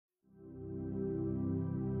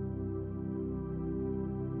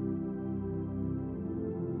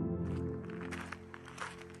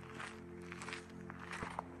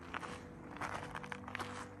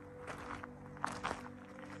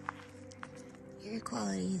Air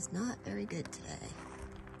quality is not very good today.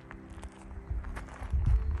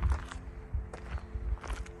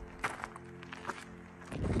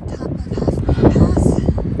 Top of Half Moon Pass.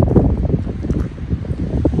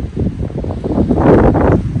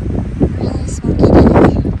 Really smoky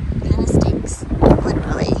day. Kinda stinks.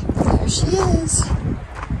 Literally. There she is.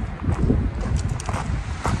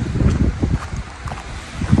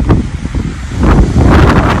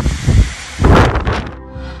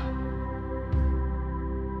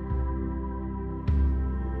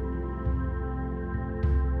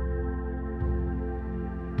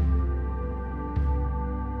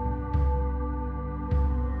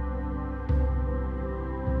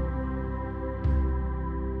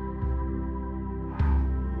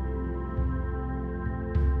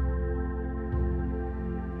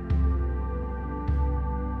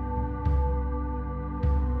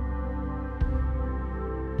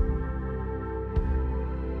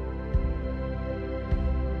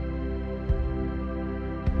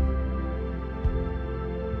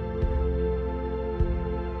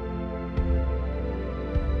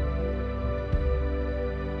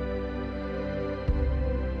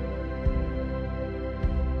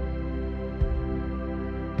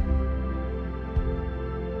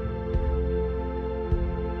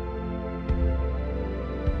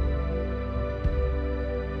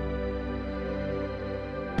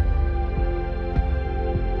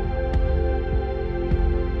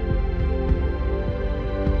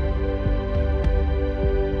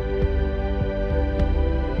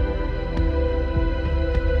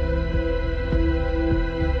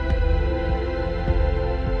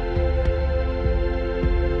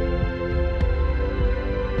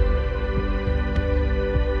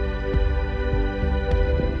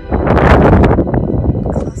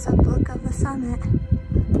 Summit.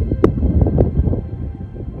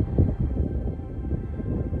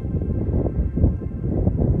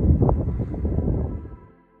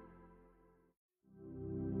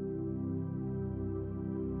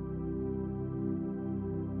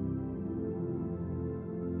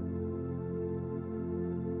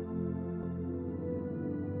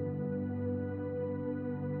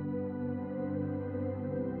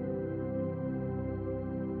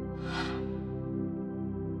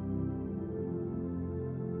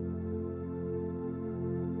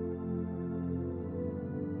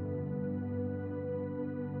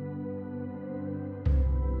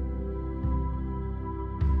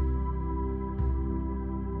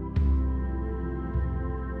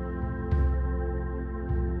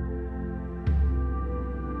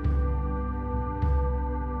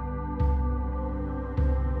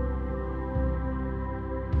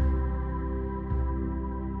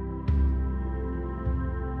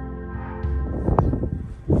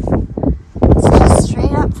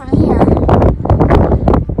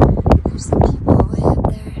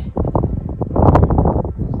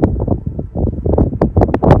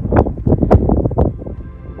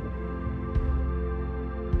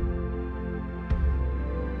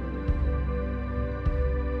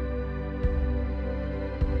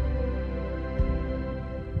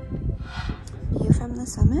 From the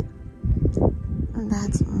summit.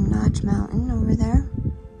 That's Notch Mountain over there.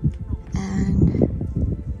 And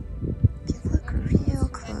if you look real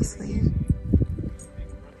closely,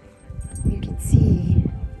 you can see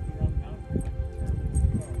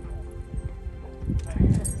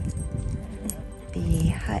the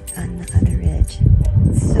hut on the other ridge.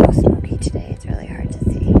 It's so smoky today, it's really hard to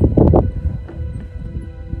see.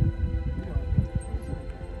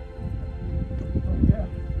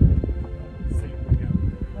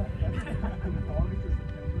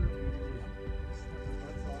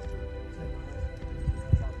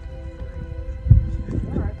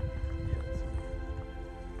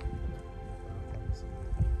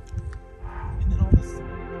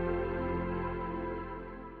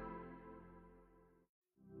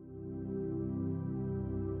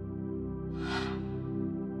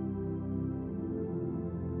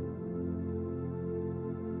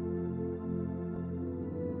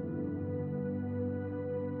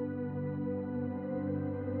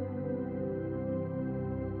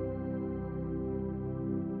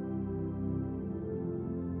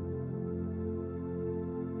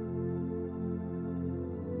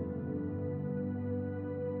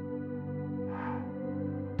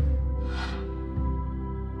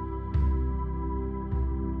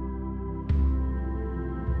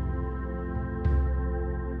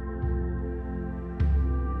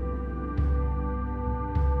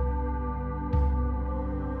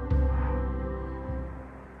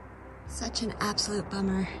 Such an absolute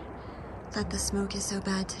bummer that the smoke is so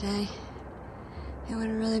bad today. It would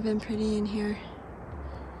have really been pretty in here.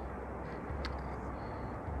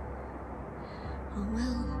 Oh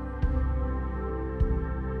well.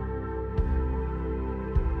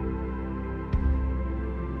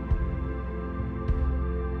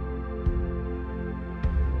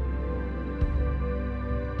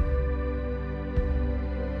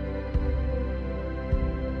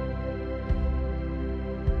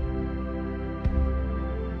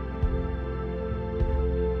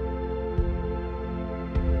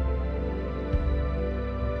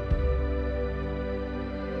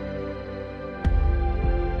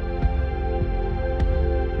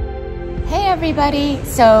 Hey everybody,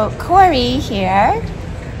 so Corey here,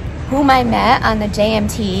 whom I met on the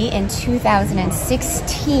JMT in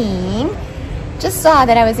 2016, just saw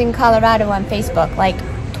that I was in Colorado on Facebook like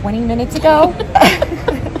 20 minutes ago.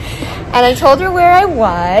 And I told her where I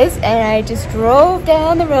was, and I just drove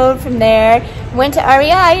down the road from there, went to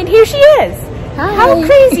REI, and here she is. Hi. How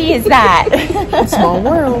crazy is that? Small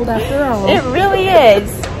world after all. It really is.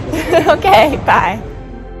 Okay, bye.